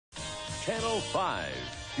Channel 5,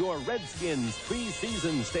 your Redskins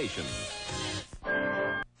preseason station.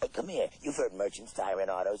 Hey, come here. You've heard Merchants Tire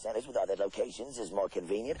and Auto Centers with other locations is more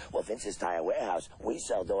convenient. Well, Vince's Tire Warehouse, we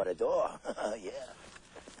sell door to door. Yeah.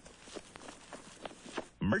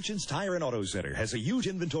 Merchants Tire and Auto Center has a huge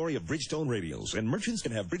inventory of Bridgestone radials, and Merchants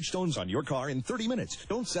can have Bridgestones on your car in 30 minutes.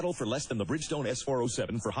 Don't settle for less than the Bridgestone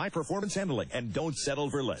S407 for high-performance handling, and don't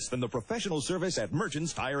settle for less than the professional service at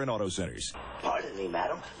Merchants Tire and Auto Centers. Pardon me,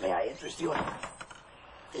 madam. May I interest you in...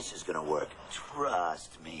 This is gonna work.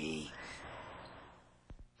 Trust me.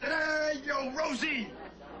 Hey, yo, Rosie!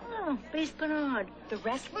 Oh, Beast Bernard, the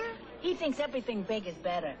wrestler? He thinks everything big is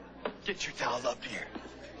better. Get your towel up here.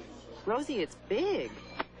 Rosie, it's big.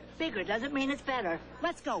 Bigger doesn't mean it's better.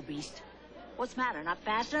 Let's go, Beast. What's the matter, not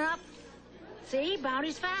fast enough? See,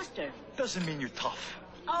 Bounty's faster. Doesn't mean you're tough.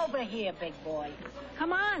 Over here, big boy.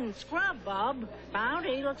 Come on, scrub, Bob.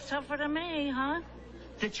 Bounty looks tougher to me, huh?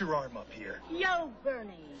 Get your arm up here. Yo,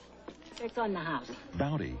 Bernie. It's on the house.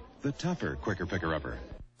 Bounty, the tougher, quicker picker-upper.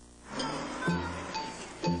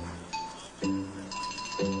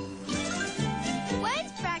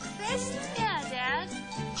 Where's breakfast? Yeah, Dad.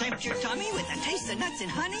 Tempt your tummy with a taste of nuts and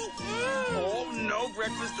honey? Oh, no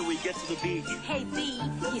breakfast till we get to the beach. Hey, B,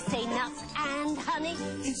 you say nuts and honey?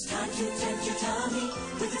 It's time to tempt your tummy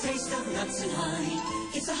with a taste of nuts and honey.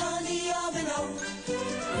 It's a honey oven oat.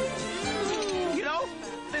 You know,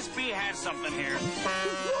 this bee has something here.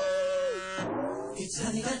 It's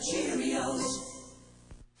Honey Nut Cheerios.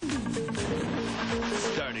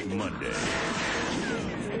 Starting Monday,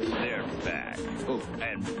 they're back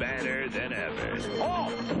and badder than ever. Oh!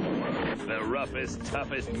 The roughest,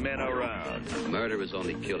 toughest men around. Murder is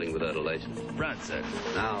only killing without a license. Bronson.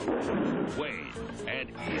 Now. Wade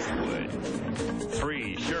and Eastwood.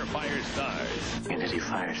 3 surefire stars. And did he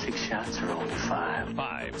fire 6 shots or only 5?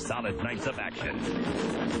 5 solid nights of action.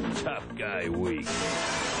 Tough Guy Week.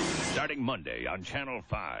 Starting Monday on Channel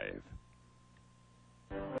 5.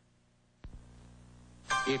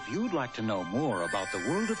 If you'd like to know more about the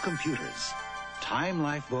world of computers, Time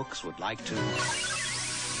Life Books would like to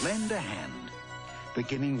lend a hand,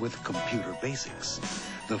 beginning with Computer Basics,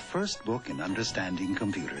 the first book in understanding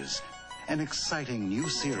computers, an exciting new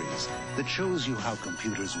series that shows you how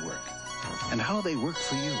computers work and how they work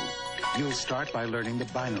for you. You'll start by learning the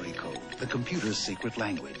binary code, the computer's secret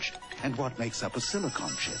language, and what makes up a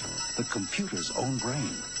silicon chip, the computer's own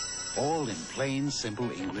brain. All in plain, simple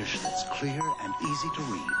English that's clear and easy to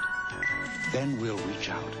read. Then we'll reach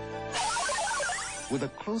out with a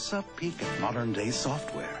close-up peek at modern-day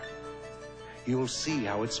software. You'll see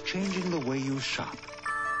how it's changing the way you shop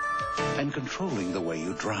and controlling the way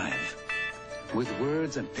you drive, with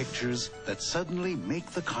words and pictures that suddenly make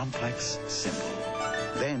the complex simple.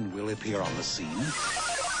 Then we'll appear on the scene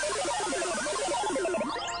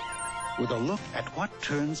with a look at what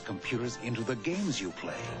turns computers into the games you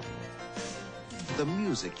play, the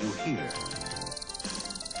music you hear,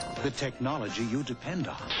 the technology you depend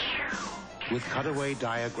on, with cutaway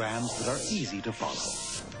diagrams that are easy to follow.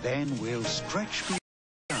 Then we'll stretch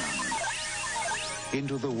beyond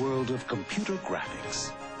into the world of computer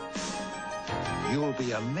graphics. You'll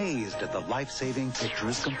be amazed at the life-saving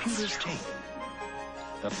pictures computers take,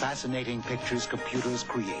 the fascinating pictures computers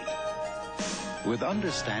create. With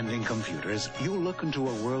understanding computers, you'll look into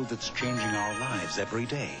a world that's changing our lives every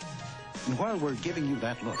day. And while we're giving you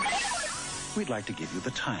that look, we'd like to give you the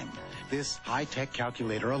time, this high-tech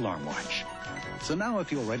calculator alarm watch. So now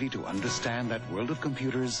if you're ready to understand that world of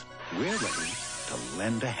computers, we're ready to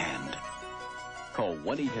lend a hand. Call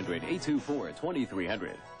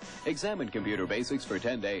 1-800-824-2300. Examine Computer Basics for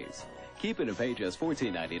 10 days. Keep it and pay just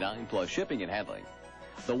 $14.99 plus shipping and handling.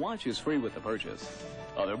 The watch is free with the purchase.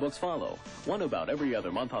 Other books follow, one about every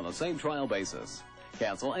other month on the same trial basis.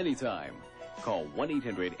 Cancel anytime. Call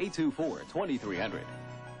 1-800-824-2300.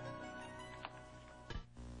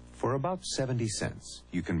 For about 70 cents,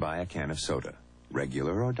 you can buy a can of soda,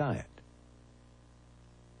 regular or diet.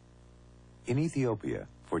 In Ethiopia,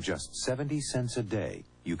 for just 70 cents a day,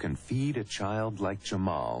 you can feed a child like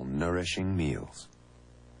Jamal nourishing meals.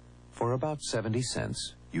 For about 70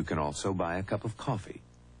 cents, you can also buy a cup of coffee.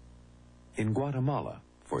 In Guatemala,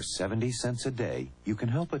 for 70 cents a day, you can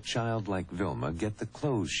help a child like Vilma get the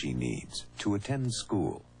clothes she needs to attend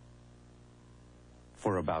school.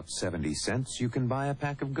 For about 70 cents, you can buy a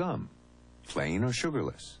pack of gum, plain or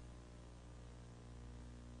sugarless.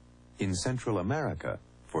 In Central America,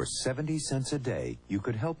 for 70 cents a day, you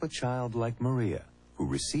could help a child like Maria, who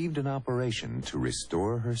received an operation to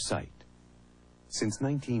restore her sight. Since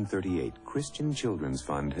 1938, Christian Children's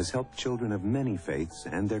Fund has helped children of many faiths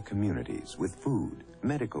and their communities with food,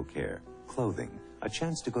 medical care, clothing, a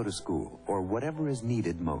chance to go to school, or whatever is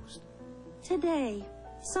needed most. Today,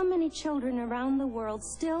 so many children around the world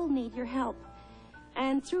still need your help.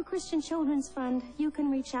 And through Christian Children's Fund, you can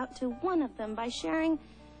reach out to one of them by sharing,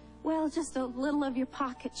 well, just a little of your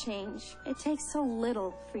pocket change. It takes so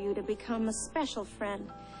little for you to become a special friend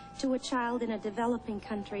to a child in a developing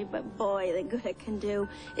country, but boy, the good it can do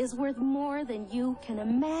is worth more than you can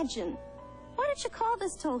imagine. Why don't you call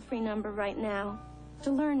this toll-free number right now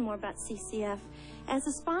to learn more about CCF? As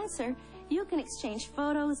a sponsor, you can exchange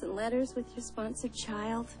photos and letters with your sponsored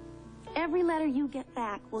child. Every letter you get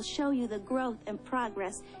back will show you the growth and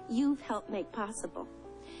progress you've helped make possible.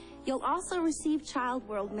 You'll also receive Child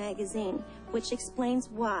World magazine, which explains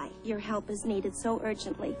why your help is needed so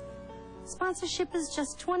urgently. Sponsorship is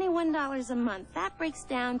just $21 a month. That breaks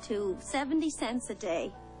down to 70 cents a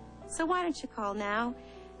day. So why don't you call now?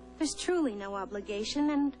 There's truly no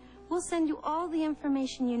obligation, and we'll send you all the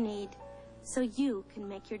information you need so you can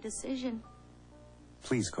make your decision.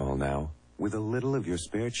 Please call now. With a little of your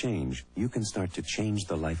spare change, you can start to change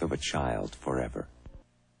the life of a child forever.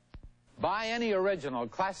 Buy any original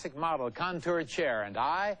classic model contour chair, and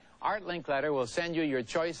I, Art Linkletter, will send you your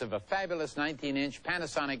choice of a fabulous 19-inch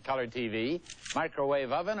Panasonic color TV,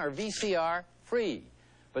 microwave oven, or VCR free.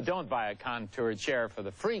 But don't buy a contour chair for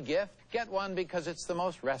the free gift. Get one because it's the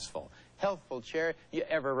most restful, healthful chair you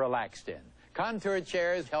ever relaxed in. Contour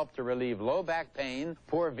chairs help to relieve low back pain,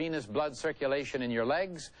 poor venous blood circulation in your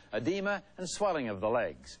legs, edema, and swelling of the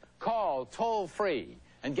legs. Call toll-free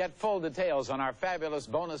and get full details on our fabulous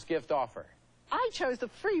bonus gift offer. I chose the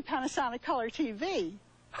free Panasonic color TV.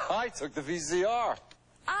 I took the VCR.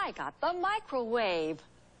 I got the microwave.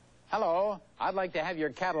 Hello, I'd like to have your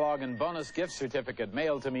catalog and bonus gift certificate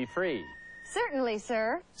mailed to me free. Certainly,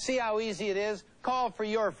 sir. See how easy it is? Call for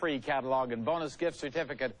your free catalog and bonus gift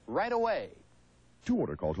certificate right away. To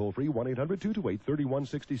order, call toll-free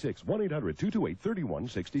 1-800-228-3166,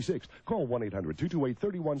 1-800-228-3166. Call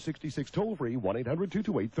 1-800-228-3166, toll-free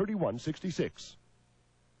 1-800-228-3166.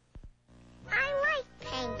 I like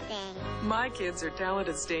painting. My kids are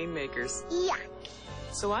talented stain makers. Yuck.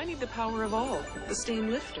 So I need the power of all, the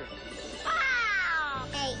stain lifter. Wow!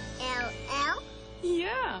 A-L-L?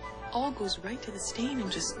 Yeah. All goes right to the stain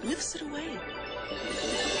and just lifts it away.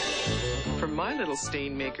 For my little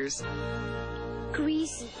stain makers,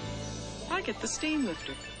 greasy, I get the stain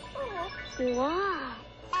lifter. Wow.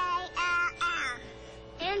 A-L-L.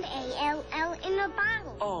 And A-L-L in a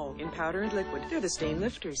bottle. All in powder and liquid. They're the stain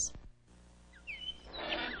lifters.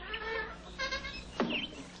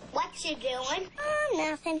 What you doing? Oh,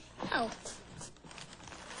 nothing. Oh.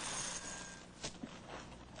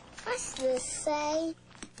 What's this say?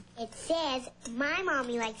 It says, my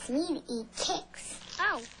mommy likes me to eat kicks.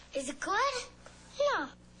 Oh, is it good? No.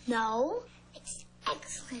 No, it's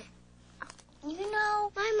excellent. You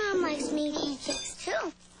know, my mom likes me to eat kicks,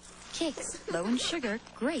 too. Kicks, low in sugar,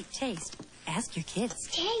 great taste. Ask your kids.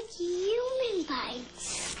 Take human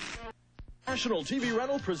bites. National TV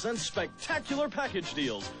Rental presents spectacular package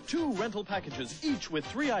deals. 2 rental packages, each with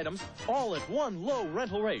 3 items, all at one low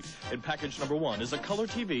rental rate. In package number 1 is a color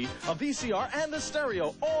TV, a VCR, and a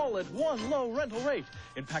stereo, all at one low rental rate.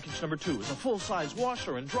 In package number 2 is a full-size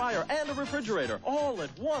washer and dryer and a refrigerator, all at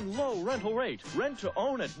one low rental rate. Rent to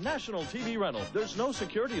own at National TV Rental. There's no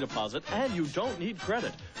security deposit, and you don't need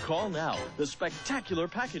credit. Call now. The spectacular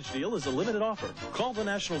package deal is a limited offer. Call the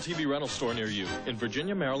National TV Rental store near you in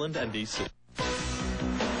Virginia, Maryland, and D.C.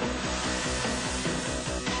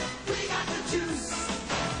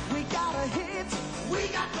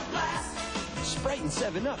 Sprite and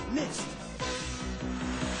 7-Up mixed.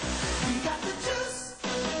 We got the juice.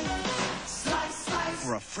 Slice, slice.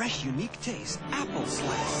 For a fresh, unique taste, apple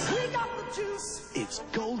slice. We got the juice. It's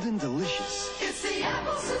golden delicious. It's the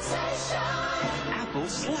apple sensation. Apple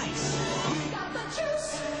slice. We got the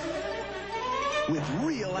juice. With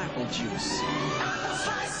real apple juice. Apple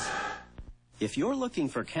slice. If you're looking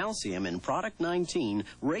for calcium in Product 19,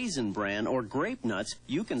 Raisin Bran, or Grape Nuts,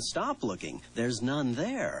 you can stop looking. There's none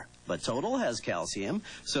there. But Total has calcium,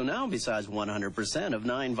 so now besides 100% of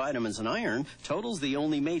 9 vitamins and iron, Total's the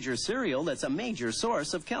only major cereal that's a major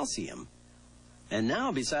source of calcium. And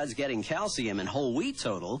now besides getting calcium in whole wheat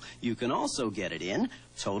Total, you can also get it in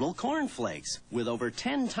Total Corn Flakes, with over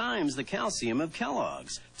 10 times the calcium of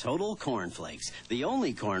Kellogg's. Total Corn Flakes, the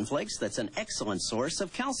only corn flakes that's an excellent source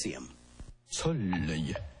of calcium.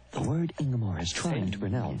 Soleil. The word Ingemar is trying to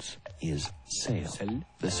pronounce is sail.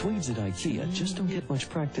 The Swedes at IKEA just don't get much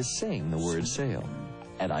practice saying the word sail.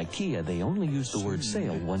 At IKEA, they only use the word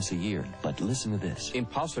sail once a year. But listen to this.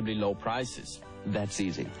 Impossibly low prices. That's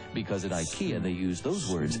easy, because at IKEA they use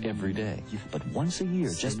those words every day. But once a year,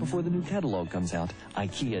 just before the new catalog comes out,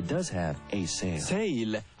 IKEA does have a sale.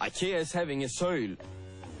 Sale? IKEA is having a sale.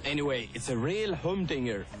 Anyway, it's a real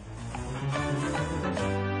humdinger.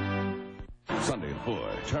 Sunday at 4,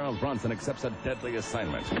 Charles Bronson accepts a deadly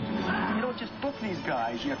assignment. You don't just book these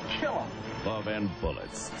guys, you kill them. Love and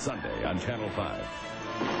Bullets, Sunday on Channel 5.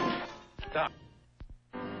 Stop.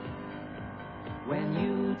 When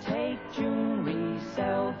you take Jhoon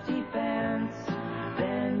self-defense,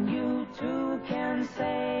 then you too can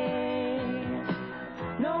say,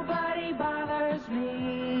 nobody bothers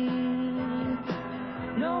me,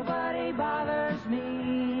 nobody bothers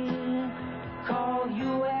me. Call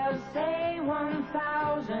USA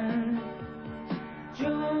 1000.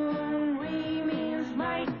 Jhoon means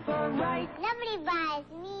might for right. Nobody buys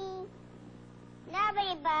me.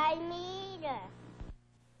 Nobody buys me either.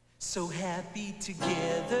 So happy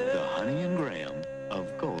together. The Honey and Graham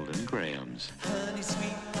of Golden Grahams. Honey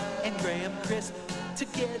sweet and Graham crisp.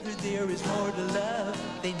 Together there is more to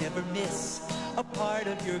love. They never miss a part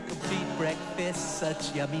of your complete breakfast.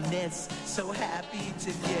 Such yumminess. So happy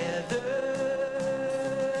together.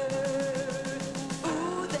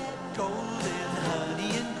 Ooh, that golden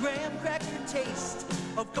honey and Graham cracker taste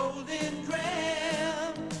of Golden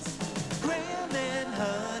Grahams. Graham and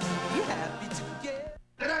honey, happy together.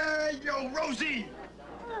 Hey, yo, Rosie!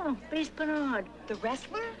 Oh, Beast Bernard, the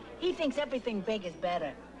wrestler? He thinks everything big is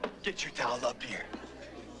better. Get your towel up here.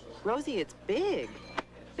 Rosie, it's big.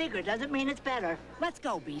 Bigger doesn't mean it's better. Let's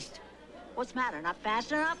go, Beast. What's the matter, not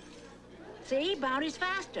fast enough? See, Bounty's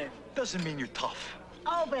faster. Doesn't mean you're tough.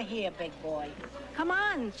 Over here, big boy. Come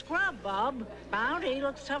on, scrub, Bob. Bounty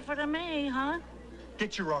looks tougher than me, huh?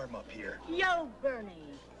 Get your arm up here. Yo,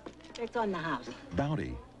 Bernie. It's on the house.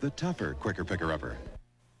 Bounty, the tougher quicker picker-upper.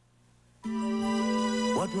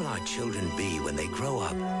 What will our children be when they grow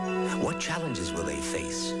up? What challenges will they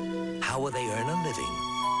face? How will they earn a living?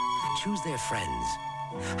 Choose their friends.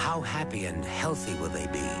 How happy and healthy will they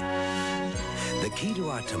be? The key to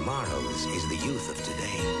our tomorrows is the youth of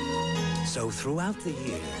today. So throughout the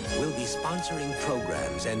year, we'll be sponsoring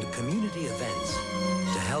programs and community events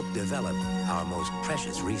to help develop our most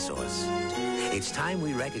precious resource. It's time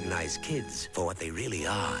we recognize kids for what they really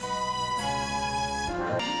are.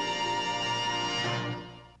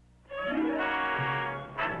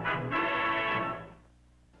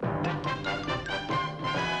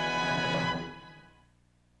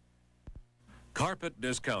 Carpet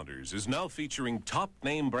Discounters is now featuring top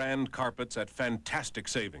name brand carpets at fantastic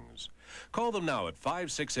savings. Call them now at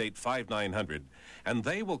 568-5900 and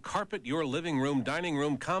they will carpet your living room, dining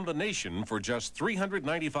room combination for just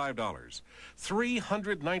 $395.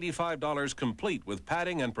 $395 complete with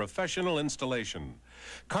padding and professional installation.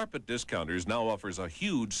 Carpet Discounters now offers a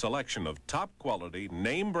huge selection of top quality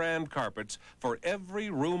name brand carpets for every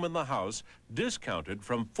room in the house, discounted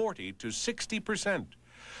from 40 to 60%.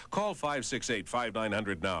 Call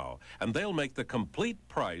 568-5900 now, and they'll make the complete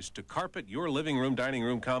price to carpet your living room, dining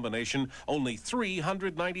room combination only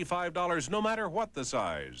 $395, no matter what the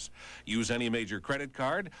size. Use any major credit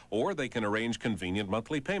card, or they can arrange convenient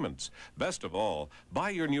monthly payments. Best of all,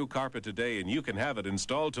 buy your new carpet today and you can have it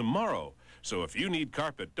installed tomorrow. So if you need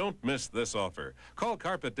carpet, don't miss this offer. Call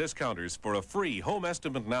Carpet Discounters for a free home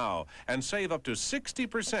estimate now and save up to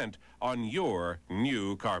 60% on your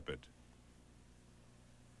new carpet.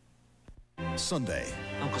 Sunday.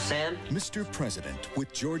 Uncle Sam? Mr. President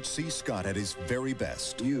with George C. Scott at his very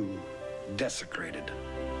best. You desecrated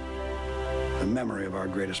the memory of our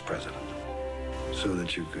greatest president so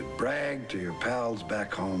that you could brag to your pals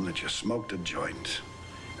back home that you smoked a joint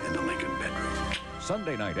in the Lincoln bedroom.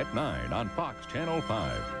 Sunday night at 9 on Fox Channel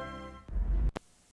 5.